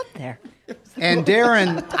no one up there. And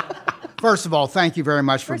Darren, first of all, thank you very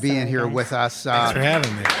much for being here with us. Thanks for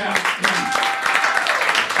having me.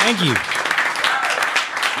 Thank you.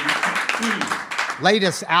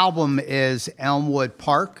 Latest album is Elmwood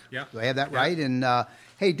Park. Yeah. Do I have that right? And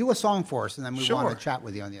hey, do a song for us, and then we want to chat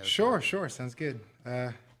with you on the other side. Sure. Sounds good.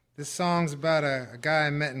 This song's about a guy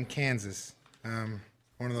I met in Kansas. One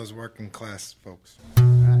of those working class folks.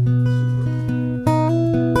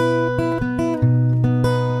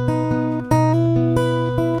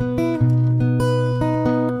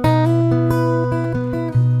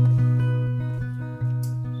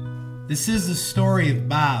 This is the story of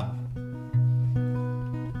Bob.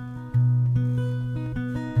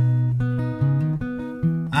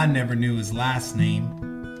 I never knew his last name.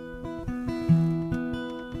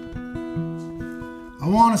 I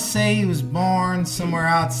want to say he was born somewhere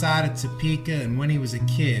outside of Topeka, and when he was a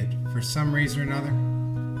kid, for some reason or another,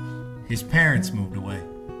 his parents moved away.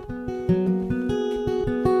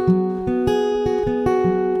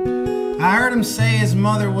 I heard him say his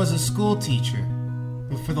mother was a school teacher,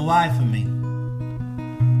 but for the life of me,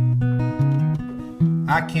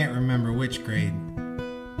 I can't remember which grade.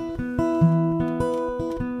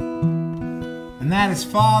 And that his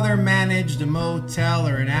father managed a motel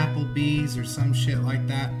or an Applebee's or some shit like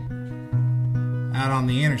that out on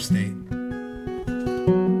the interstate.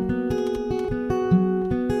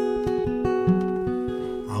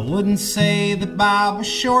 I wouldn't say that Bob was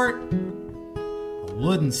short. I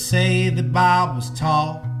wouldn't say that Bob was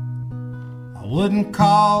tall. I wouldn't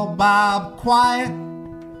call Bob quiet.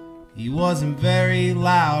 He wasn't very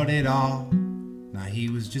loud at all. Now he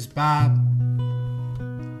was just Bob.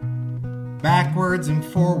 Backwards and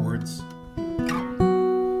forwards,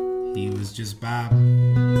 he was just Bob.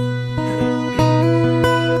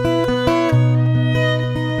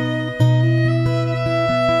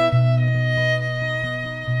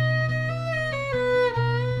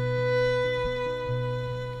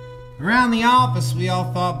 Around the office, we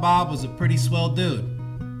all thought Bob was a pretty swell dude.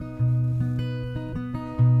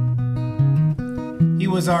 He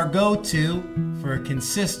was our go-to for a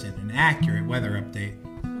consistent and accurate weather update.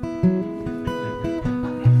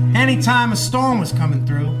 Anytime a storm was coming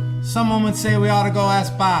through, someone would say we ought to go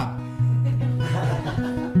ask Bob.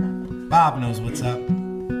 Bob knows what's up.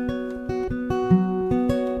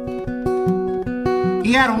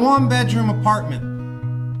 He had a one-bedroom apartment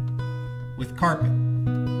with carpet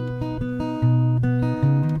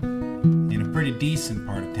in a pretty decent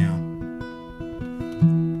part of town.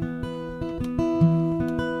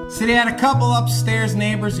 Said he had a couple upstairs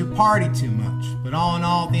neighbors who partied too much, but all in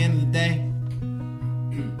all, at the end of the day,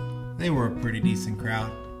 they were a pretty decent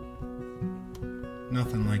crowd.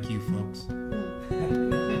 Nothing like you folks.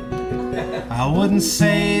 I wouldn't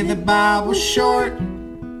say that Bob was short.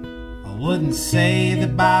 I wouldn't say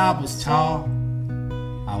that Bob was tall.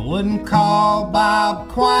 I wouldn't call Bob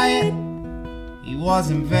quiet. He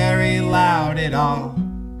wasn't very loud at all.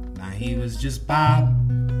 Now he was just Bob.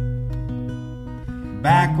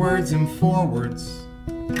 Backwards and forwards,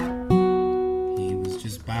 he was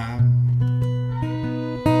just Bob.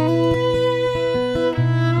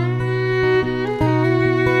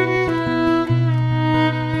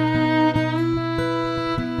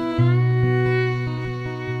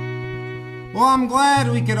 Well, I'm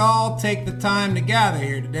glad we could all take the time to gather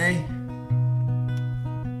here today.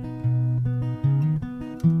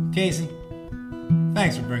 Casey,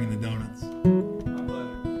 thanks for bringing the donuts.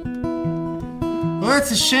 Well,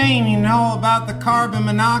 it's a shame you know about the carbon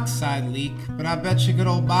monoxide leak, but I bet you good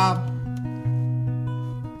old Bob,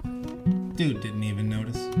 dude, didn't even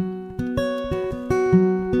notice.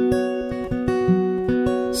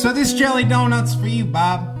 So this jelly donut's for you,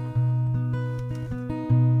 Bob.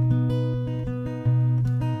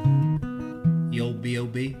 You old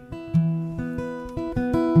B.O.B.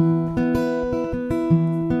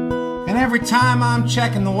 And every time I'm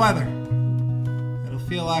checking the weather, it'll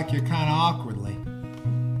feel like you're kind of awkwardly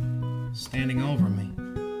standing over me.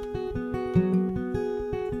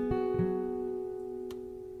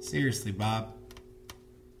 Seriously, Bob,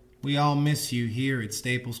 we all miss you here at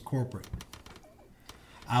Staples Corporate.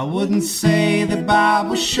 I wouldn't say that Bob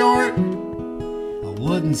was short. I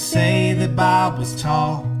wouldn't say that Bob was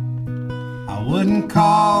tall. I wouldn't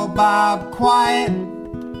call Bob quiet.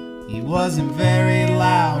 He wasn't very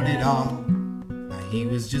loud at all. He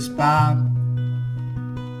was just Bob,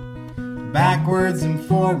 backwards and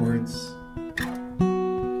forwards.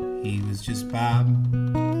 He was just Bob,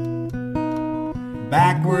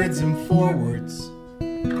 backwards and forwards.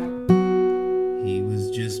 He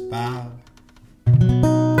was just Bob.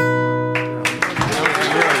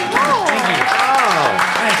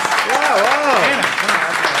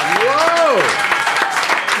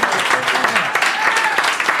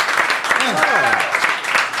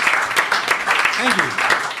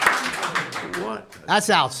 That's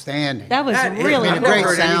outstanding. That was really a cool. great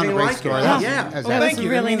sound, a great story. Yeah. That Thank was you.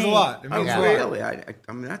 really That means neat. a lot. It means a lot. Really, I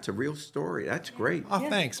mean, that's a real story. That's great. Oh,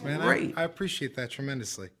 thanks, man. Great. I appreciate that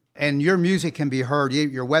tremendously. And your music can be heard.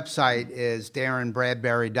 Your website is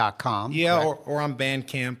darrenbradbury.com. Yeah, correct? or on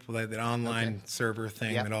Bandcamp, like that online server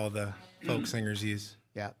thing Yep. that all the folk singers use.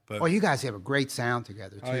 Yeah. But- Well, you guys have a great sound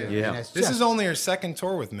together, too. Oh, yeah. I mean, Yeah. it's This just- is only her second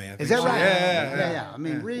tour with me. I think. Is that right? Yeah. I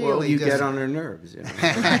mean, really. Well, you just- get on her nerves. You know?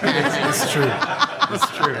 That's true.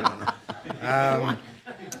 That's true.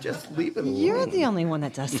 Just leave it alone. You're the only one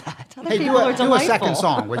that does that. Other Hey, people are do a delightful. second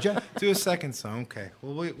song, would you? Do a second song. Okay.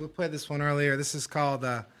 Well, we played this one earlier. This is called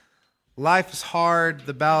Life is Hard,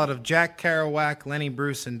 the ballad of Jack Kerouac, Lenny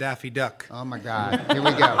Bruce, and Daffy Duck. Oh, my God. Here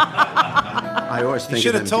we go. I always think You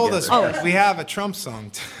should of have them told together. us. We have a Trump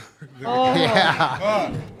song. Too. Yeah.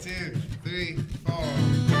 1, 2, 3,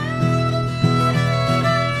 4.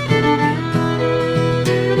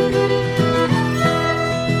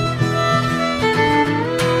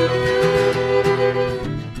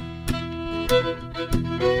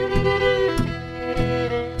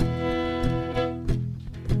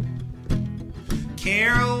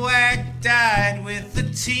 Kerouac died with the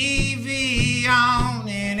TV on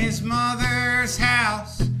in his mother's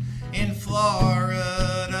house in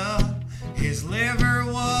Florida. His liver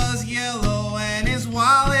was yellow and his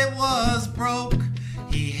wallet was broke.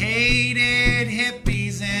 He hated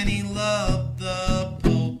hippies and he loved the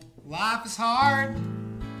Pope. Life is hard.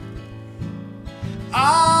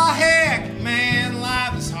 Oh, heck, man,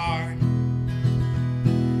 life is hard.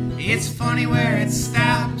 It's funny where it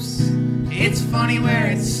stops. It's funny where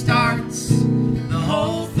it starts. The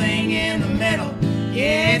whole thing in the middle.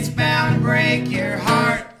 Yeah, it's bound to break your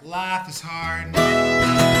heart. Life is hard.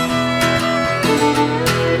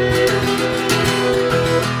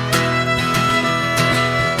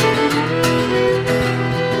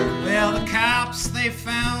 Well, the cops, they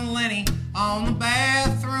found Lenny on the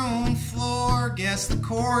bathroom floor. Guess the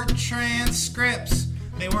court transcripts,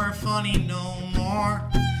 they weren't funny no more.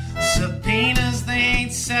 Subpoenas, they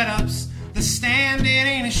ain't setups. The stand, it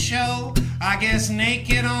ain't a show. I guess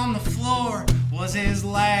naked on the floor was his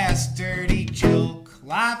last dirty joke.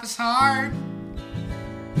 Life is hard.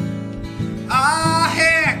 Ah,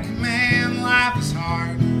 heck, man, life is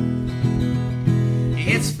hard.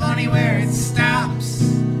 It's funny where it stops.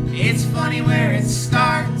 It's funny where it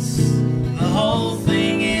starts. The whole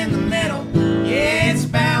thing in the middle. Yeah, it's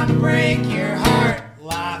bound to break your heart.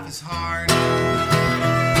 Life is hard.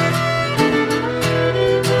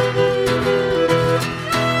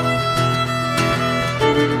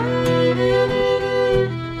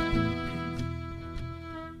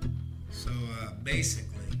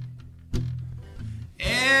 Basically,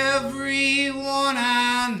 everyone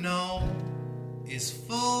I know is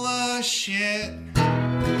full of shit. But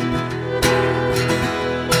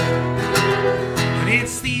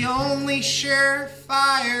it's the only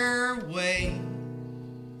surefire way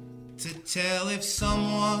to tell if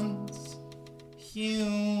someone's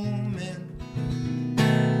human.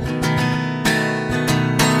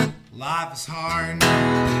 Life is hard.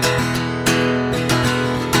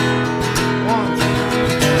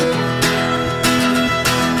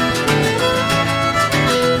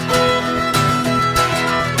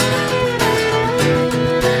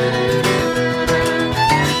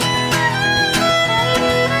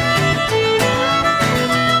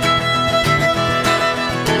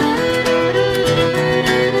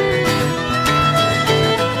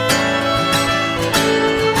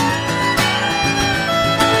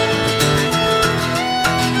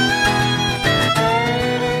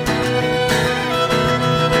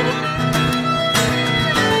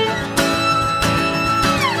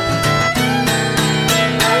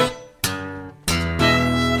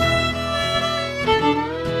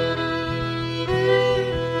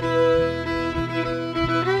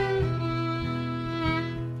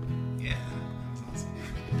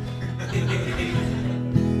 In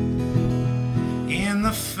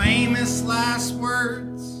the famous last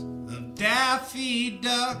words of Daffy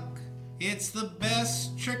Duck, it's the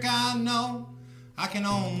best trick I know. I can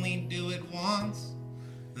only do it once.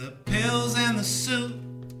 The pills and the soup,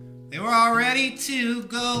 they were all ready to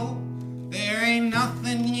go. There ain't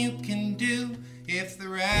nothing you can do if the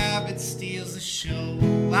rabbit steals the show.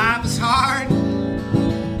 Life is hard.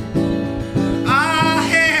 Ah,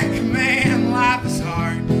 heck, man, life is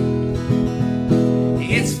hard.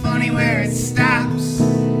 It's funny where it stops.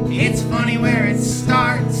 It's funny where it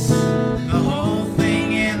starts. The whole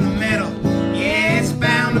thing in the middle, yeah, it's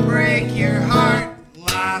bound to break your heart.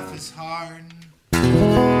 Life is hard.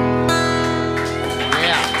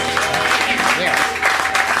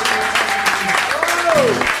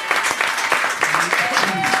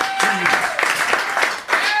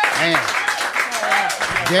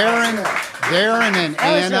 Darren and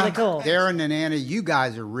That was Anna, really cool. Darren and Anna, you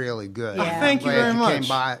guys are really good. Yeah. Thank you Glad very much. Came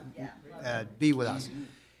by, be with us.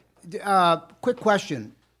 Quick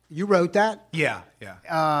question: you wrote that? Yeah,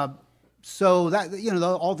 yeah. So that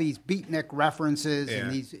all these beatnik references Yeah.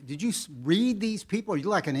 and these. Did you read these people? Are you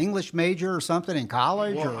like an English major or something in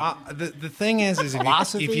college? Well, or? the thing is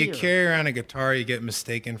Philosophy, if you or- carry around a guitar, you get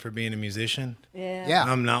mistaken for being a musician. Yeah.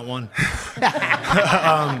 I'm not one.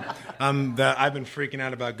 I've been freaking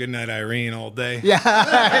out about Goodnight Irene all day. Yeah.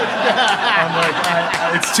 I'm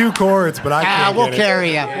like, it's 2 chords, but I can't we'll get it. carry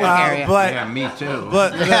you. We'll carry you. But Yeah, me too.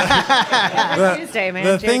 But Tuesday, man.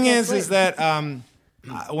 the Jerry thing can't is sleep. that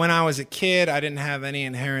when I was a kid, I didn't have any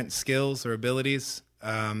inherent skills or abilities.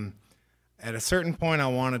 At a certain point, I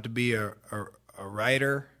wanted to be a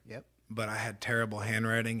writer. Yep. But I had terrible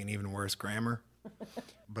handwriting and even worse grammar.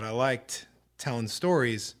 But I liked telling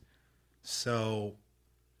stories, so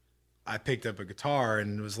I picked up a guitar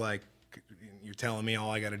and was like, "You're telling me all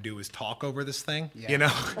I got to do is talk over this thing, Yeah. you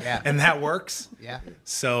know?" Yeah. And that works. Yeah.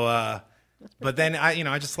 So, but then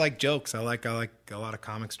I just like jokes. I like a lot of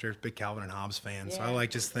comic strips, big Calvin and Hobbes fan. So I like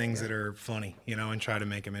just things that are funny, and try to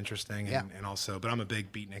make them interesting. And also, but I'm a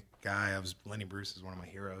big beatnik guy. Lenny Bruce is one of my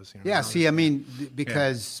heroes. Yeah, see, I mean,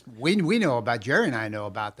 because we know about, Jerry and I know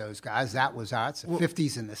about those guys. That was it's the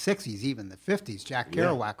 50s and the 60s, even the 50s. Jack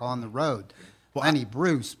Kerouac on the road. Lenny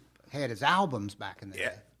Bruce had his albums back in the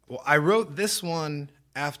day. Well, I wrote this one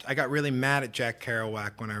after I got really mad at Jack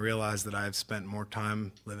Kerouac when I realized that I've spent more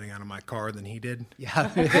time living out of my car than he did. Yeah.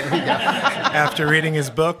 After reading his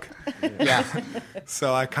book. Yeah.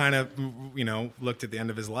 So I kind of, looked at the end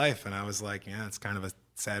of his life and I was like, yeah, it's kind of a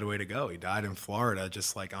sad way to go. He died in Florida,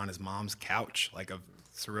 just like on his mom's couch, like of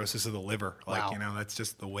cirrhosis of the liver. Like, Wow. that's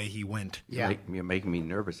just the way he went. Yeah. You're making me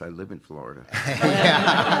nervous. I live in Florida.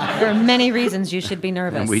 There are many reasons you should be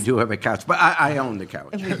nervous. And we do have a couch, but I own the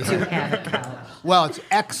couch. We do have a couch. Well, it's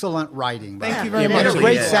excellent writing. Thank you very And much. a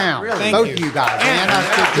great Yeah. sound. Thank Both you. of you guys. Anna,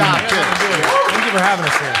 good job, too. Thank you for having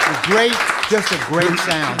us here. Great, just a great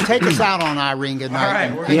sound. Take us out on Irene Goodnight. All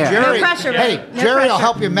right, we're And gonna- Jerry, No pressure, hey, man. No Jerry will pressure.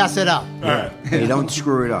 help you mess it up. Hey, don't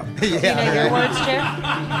screw it up. You know your words, Jer?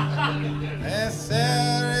 That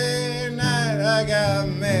Saturday night I got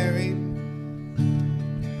married.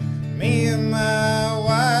 Me and my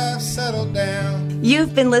wife settled down.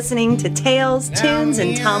 You've been listening to Tales, Tunes,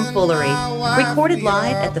 and Tomfoolery, recorded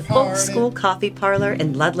live at the Folk School Coffee Parlor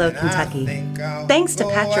in Ludlow, Kentucky. Thanks to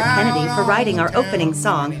Patrick Kennedy for writing our opening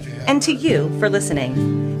song, and to you for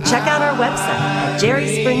listening. Check out our website at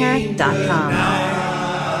jerryspringer.com.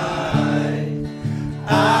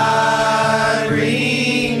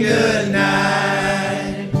 Irene, good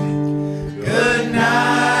night. Good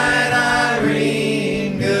night,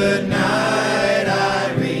 Irene. Good night,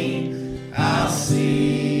 Irene. I'll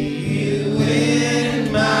see you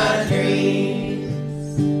in my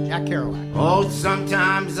dreams. Jack Kerouac. Oh,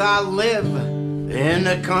 sometimes I live in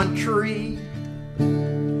the country,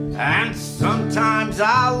 and sometimes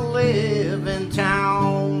I live in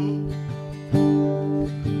town.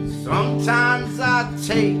 Sometimes I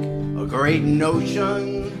take a great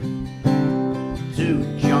notion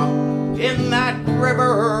to jump in that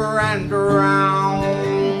river and drown.